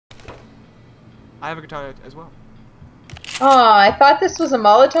I have a katana as well. Oh, I thought this was a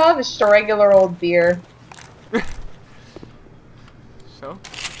Molotov. It's just a regular old beer. So?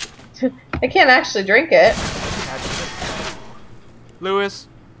 I can't actually drink it. Lewis,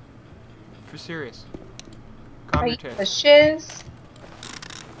 for serious. Calm your tits. The shiz.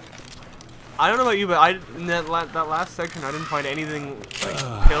 I don't know about you, but in that last section, I didn't find anything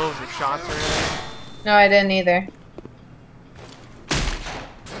like kills or shots or anything. No, I didn't either.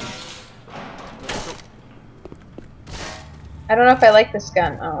 I don't know if I like this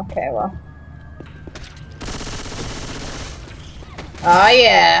gun. Oh, okay, well. Oh,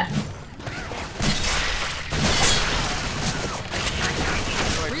 yeah.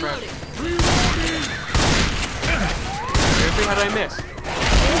 Reloading. Seriously, how did I miss?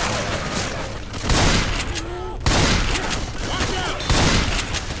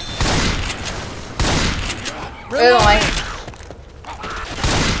 Reloading!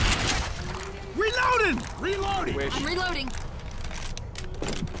 I'm reloading.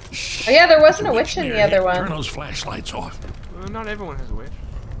 Oh yeah, there wasn't a witch in the other one. Turn those flashlights off. Not everyone has a witch.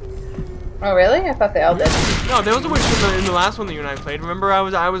 Oh really? I thought they all did. No, there was a witch in the last one that you and I played. Remember, I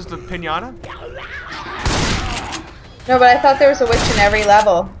was the pinata. No, but I thought there was a witch in every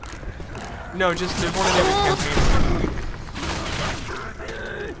level. No, just there's one in every campaign.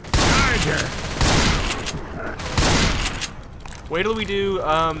 Wait till we do.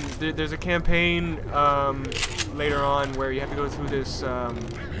 There's a campaign later on where you have to go through this.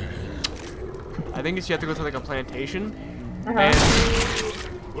 I think it's you have to go through like a plantation. And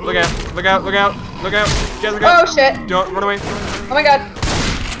look out! Look out! Look out! Look out! Jessica! Oh shit! Don't run away! Oh my god!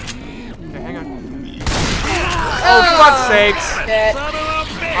 Okay, hang on. Oh, for fuck's sakes! Shit.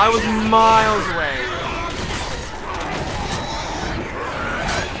 I was miles away.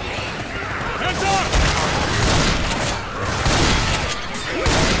 Heads up!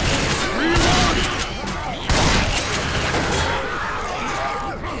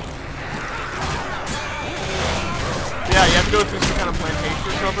 Yeah, you have to go through some kind of plantation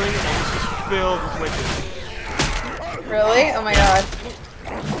or something, and it's just filled with witches. Really? Oh my god.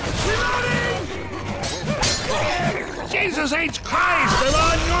 Jesus H. Christ! They're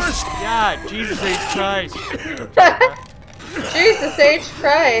on yours! Yeah, Jesus H. Christ. Jesus H.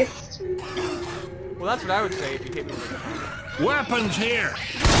 Christ. Well, that's what I would say if you hit me with a Weapons here!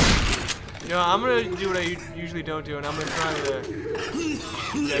 You know, I'm gonna do what I usually don't do, and I'm gonna try the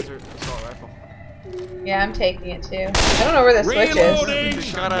desert assault rifle. Yeah, I'm taking it too. I don't know where the switch is.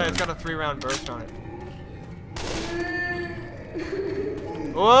 It's got a 3-round burst on it.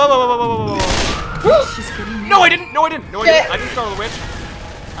 Whoa, whoa, whoa, whoa, whoa, whoa. No, I didn't! No, I didn't! No, I didn't! I didn't start with the witch.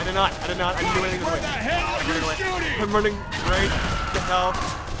 I did not. I did not. I didn't do anything with the witch. I got away. I'm running right to hell.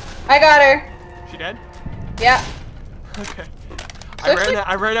 I got her. She dead? Yeah. Okay. So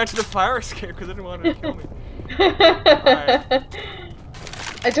I ran out to the fire escape because I didn't want her to kill me. Alright.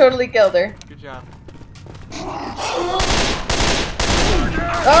 I totally killed her. Good job.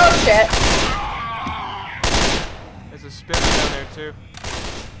 Oh shit. There's a spinner down there too.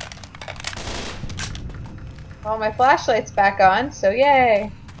 Well, my flashlight's back on, so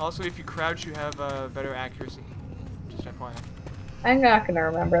yay. Also, if you crouch, you have better accuracy. Just FYI. I'm not gonna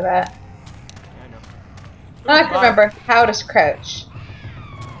remember that. Yeah, I know. I'm not gonna remember how to crouch.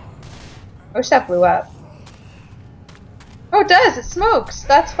 I wish that blew up. Oh, it does! It smokes!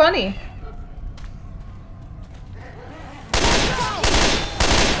 That's funny.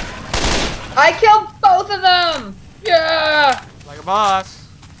 I killed both of them! Yeah! Like a boss.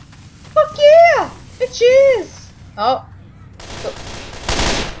 Fuck yeah! Bitches! Oh.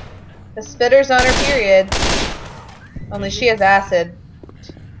 The spitter's on her period. Only she has acid.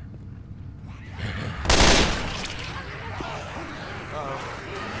 Uh-oh.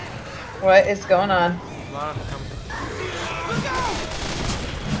 What is going on? A lot of them coming.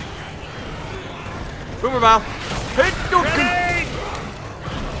 Boomer bow. Hey, no, Grenade!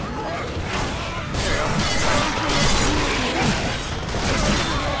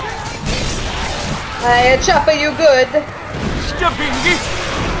 I chopper you good. Stabingy.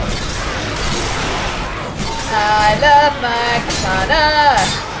 I love my katana.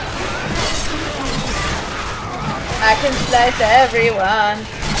 I can slice everyone.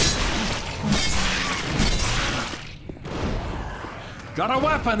 Got a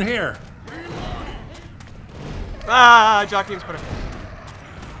weapon here! Ah, jockey and spitter.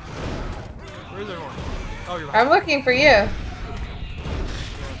 Where's everyone? Oh, you're behind. I'm looking for you.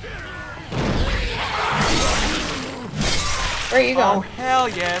 Where are you going? Oh, hell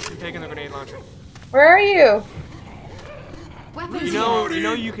yes, I'm taking the grenade launcher. Where are you? You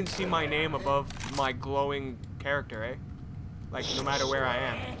know you can see my name above my glowing character, eh? Like, no matter where I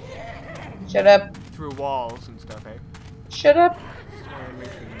am. Shut up. through walls and stuff, eh? Shut up. Just wanted to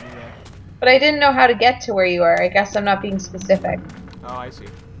make sure you knew that. But I didn't know how to get to where you are. I guess I'm not being specific. Oh, I see.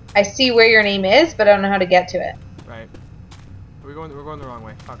 I see where your name is, but I don't know how to get to it. Right. We're going the wrong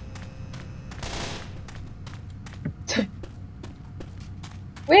way. Fuck.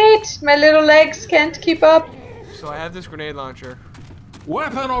 Wait, my little legs can't keep up. So I have this grenade launcher.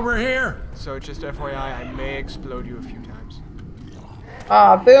 Weapon over here. So just FYI, I may explode you a few times.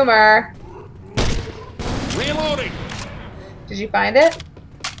 Aw, boomer. Reloading. Did you find it?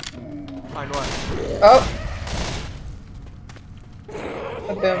 Find what? Oh.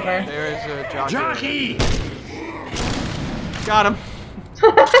 A boomer. There is a jockey. Jockey. Got him.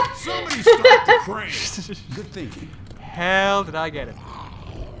 Somebody start the crane. Good thinking. Hell did I get it?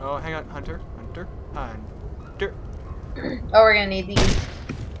 Oh, hang on, Hunter. Oh, we're gonna need these.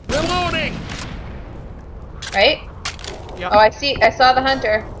 Reloading. Right? Yep. Oh, I saw the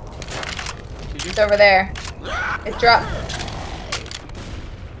hunter. Did you? It's over there. It dropped.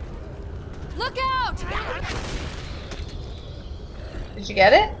 Look out! Did you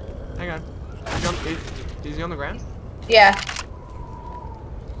get it? Hang on. Is he on the ground? Yeah.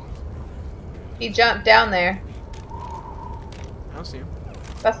 He jumped down there. I don't see him.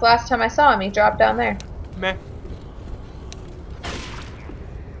 That's the last time I saw him. He dropped down there. Meh.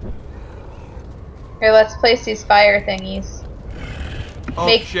 Here, let's place these fire thingies. Oh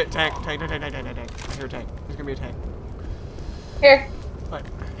Make- shit, tank. I hear a tank. There's gonna be a tank. Here, Right.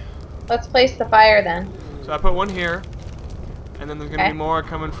 let's place the fire then. So I put one here, and then there's gonna Okay. be more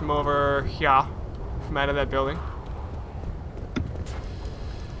coming from over here, from out of that building.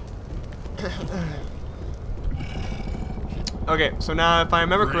 Okay, so now if I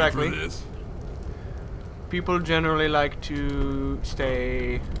remember correctly, people generally like to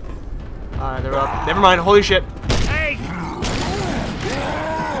stay either up. Never mind, holy shit. Hey.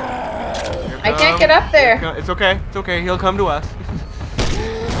 I can't get up there. It's okay, he'll come to us.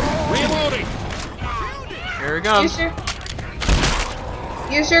 Reloading. Here he comes.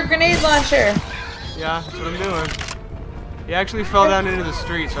 Use your grenade launcher. Yeah, that's what I'm doing. He actually fell down into the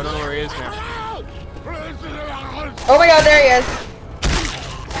street, so I don't know where he is now. Oh my god, there he is.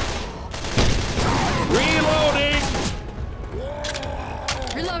 Reloading.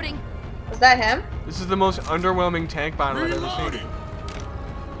 Reloading. Was that him? This is the most underwhelming tank battle I've ever seen.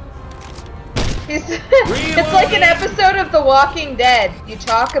 It's like an episode of The Walking Dead. You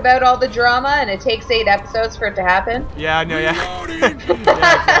talk about all the drama and it takes 8 episodes for it to happen. Yeah, no, yeah. Yeah,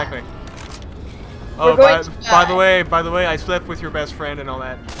 exactly. Oh, going to by die. the way, I slept with your best friend and all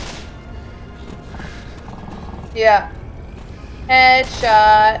that. Yeah.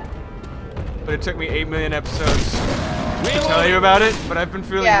 Headshot. But it took me 8 million episodes to tell you about it, but I've been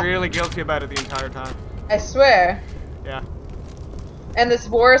feeling really guilty about it the entire time. I swear. Yeah. And this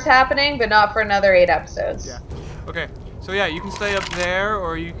war is happening, but not for another 8 episodes. Yeah. Okay. So yeah, you can stay up there,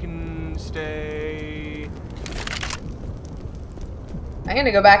 or you can stay... I'm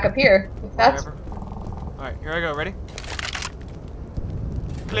gonna go back up here. If that's... Alright, here I go. Ready?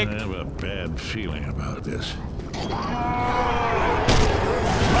 Click. I have a bad feeling about this. You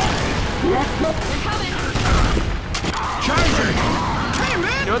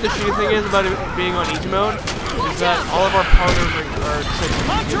know what the shitty thing is about it being on easy mode? Is that all of our partners are taking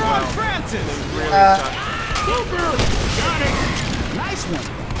easy as well. They really suck. Got it. Nice one.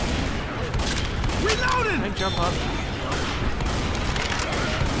 Reloading. Can I jump up?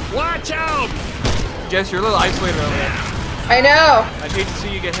 Watch out. Jess, you're a little isolated over there. I know. I'd hate to see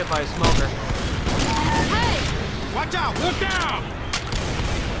you get hit by a smoker. Watch out. Look out.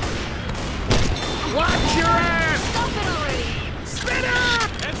 Watch your ass. Stop it already. Spin up.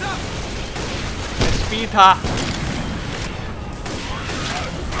 Heads up. Speed ha.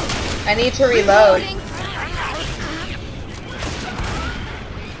 I need to reload. Reloading.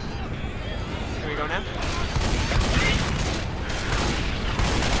 Here we go now.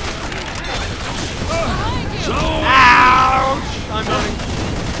 Behind you. Ouch! I'm running.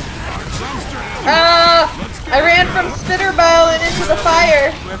 I ran from Spitterball and into the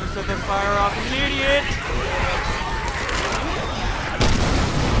fire. Whoever set that fire off is an idiot.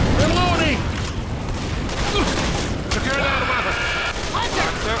 Reloading. Secure that weapon. Hunter.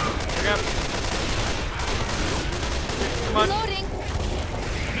 Sir, pick up. Come on. Reloading.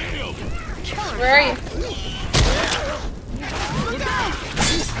 Where are you?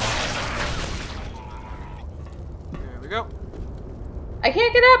 There we go. I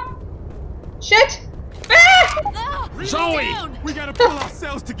can't get up. Shit. Ah! Ah, Zoe! down. We gotta pull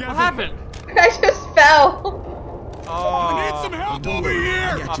ourselves together. What happened? I just fell. Oh. I need some help over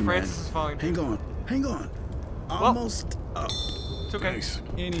here. Oh, Francis is falling. Hang on. Almost. It's okay. Thanks.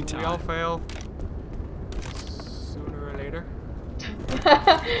 We all fail. Sooner or later.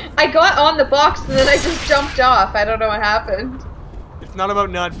 I got on the box and then I just jumped off. I don't know what happened. It's not about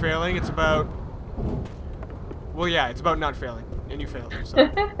not failing, it's about... Well, yeah, it's about not failing. And you failed, so...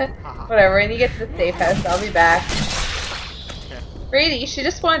 Whatever, when you get to the safe house, I'll be back. Okay. Brady, she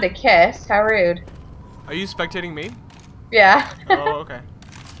just wanted to kiss. How rude. Are you spectating me? Yeah. Oh, okay.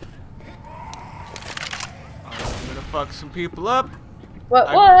 I'm gonna fuck some people up. What?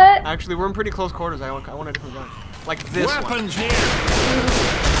 Actually, we're in pretty close quarters. I want a different gun. Like this Weapons one. here.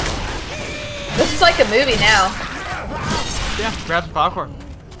 This is like a movie now. Yeah, grab some popcorn.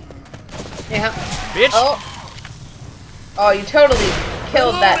 Yeah. Bitch! Oh. Oh, you totally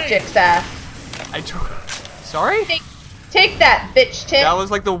killed that chick's ass. Sorry? Take that, bitch tit. That was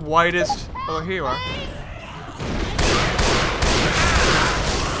like the whitest... Oh, here you are.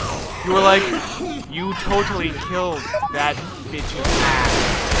 You were like, you totally killed that bitch's ass.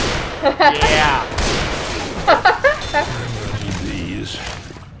 Yeah. These.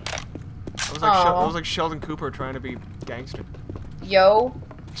 That was like Sheldon Cooper trying to be gangster. Yo.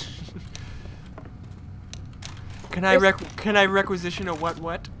 Can I requisition a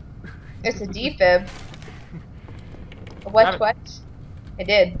what? It's a defib. A what? I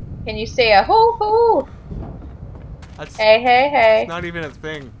did. Can you say a ho ho? That's Hey. not even a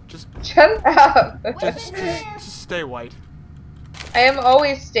thing. Just Shut up. just stay white. I am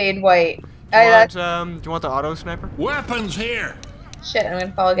always stayed white. Do you want the auto sniper? Weapons here. Shit, I'm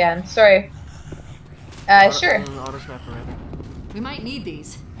gonna fall again. Sorry. Sure. Auto sniper right there. We might need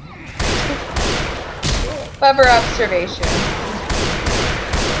these. Clever observation.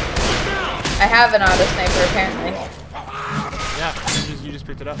 I have an auto sniper apparently. Yeah, you just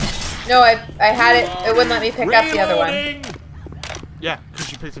picked it up. No, I had it. It wouldn't let me pick up the other one. Reloading. Yeah,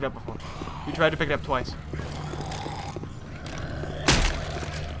 because you picked it up before. You tried to pick it up twice.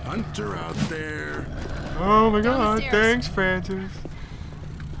 Hunter out there. Oh my Down the god, stairs. thanks, Francis.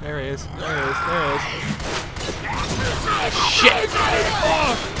 There he is. There he is. There he is. Shit!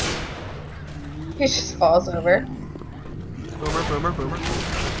 He just falls over. Boomer.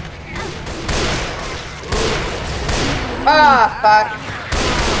 Ah, fuck.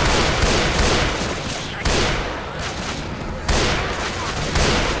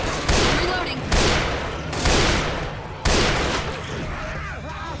 Reloading.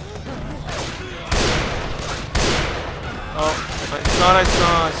 Oh, I thought I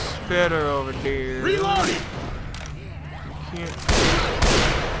saw a spitter over there. Reloading. Can't.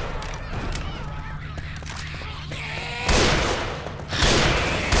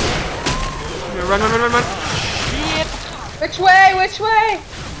 Run. Shit! Which way?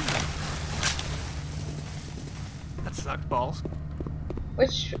 That sucked balls.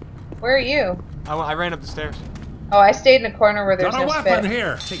 Where are you? I ran up the stairs. Oh, I stayed in a corner where there's Got a no weapon spit.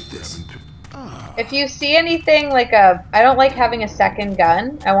 here. Take this. If you see anything like I don't like having a second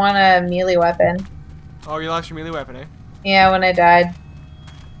gun. I want a melee weapon. Oh, you lost your melee weapon, eh? Yeah, when I died.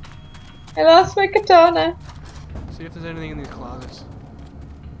 I lost my katana. See if there's anything in these closets.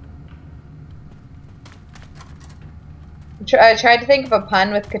 I tried to think of a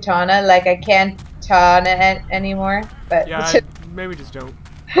pun with katana, like I can't katana anymore, but Yeah, maybe just don't.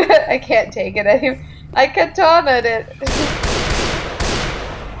 I can't take it anymore. I katana'd it.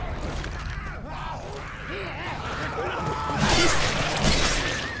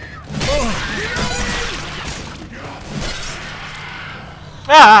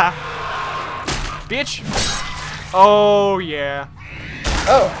 Ah! Bitch! Oh, yeah.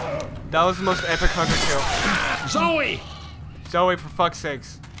 Oh. That was the most epic hunter kill. Zoe. Zoe, for fuck's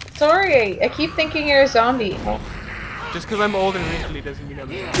sakes. Sorry, I keep thinking you're a zombie. Just because I'm old and wrinkly doesn't mean I'm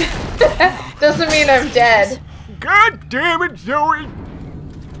dead. Doesn't mean I'm dead. God damn it, Zoe!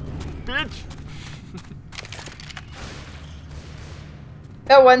 Bitch!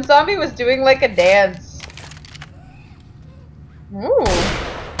 That one zombie was doing like a dance. Ooh.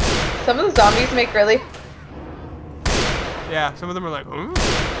 Some of the zombies make really... Yeah, some of them are like, ooh.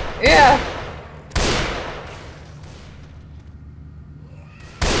 Yeah.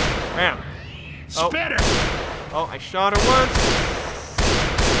 Bam. Oh. Spitter. Oh, I shot her once.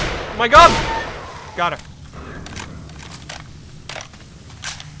 Oh my god! Got her.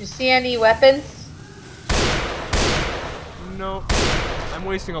 You see any weapons? No. I'm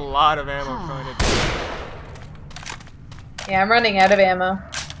wasting a lot of ammo trying to... Yeah, I'm running out of ammo.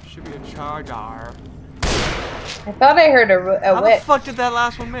 Should be a charger. I thought I heard a How the whip. fuck did that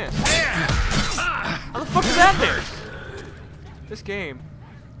last one miss? How the fuck did that miss? This game.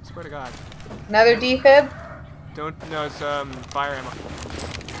 I swear to God. Another defib? Don't... No, it's, fire ammo.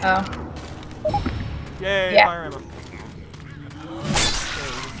 Oh. Yay, Yeah. fire ammo.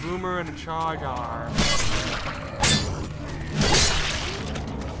 boomer and a charger.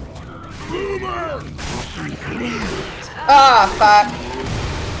 Boomer! Oh, fuck.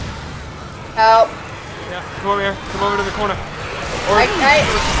 Help. Yeah, come over here. Come over to the corner. Or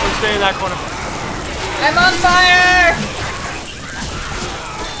stay in that corner. I'm on fire!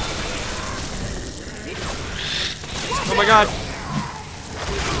 Oh my god.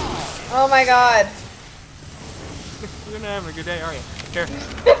 Oh my god. You're not having a good day, are you? Here.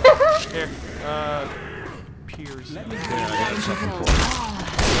 Here. Piers.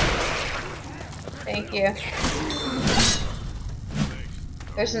 Thank you.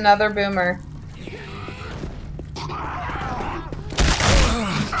 There's another boomer.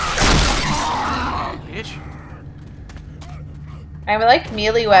 Bitch. I like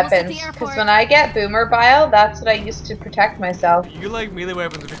melee weapons, because when I get boomer bile, that's what I use to protect myself. You like melee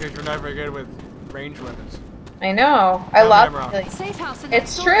weapons because you're not very good with ranged weapons. I know. I love melee. Safe house in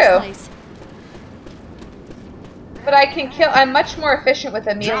It's that true. place. But I can kill. I'm much more efficient with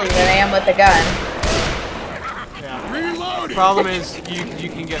a melee than I am with a gun. Yeah. Reloading! Problem is, you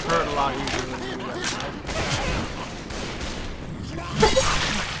can get hurt a lot easier than you do.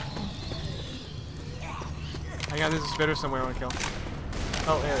 Hang on, there's a spitter somewhere I want to kill.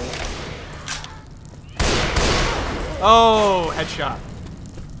 Oh, there it is. Oh, headshot.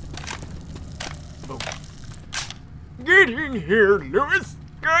 Boom. Get in here, Lewis!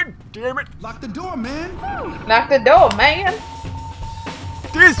 God damn it! Lock the door, man! Knock the door, man.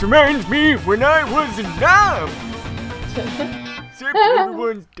 This reminds me of when I was alive! Except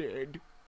everyone's dead.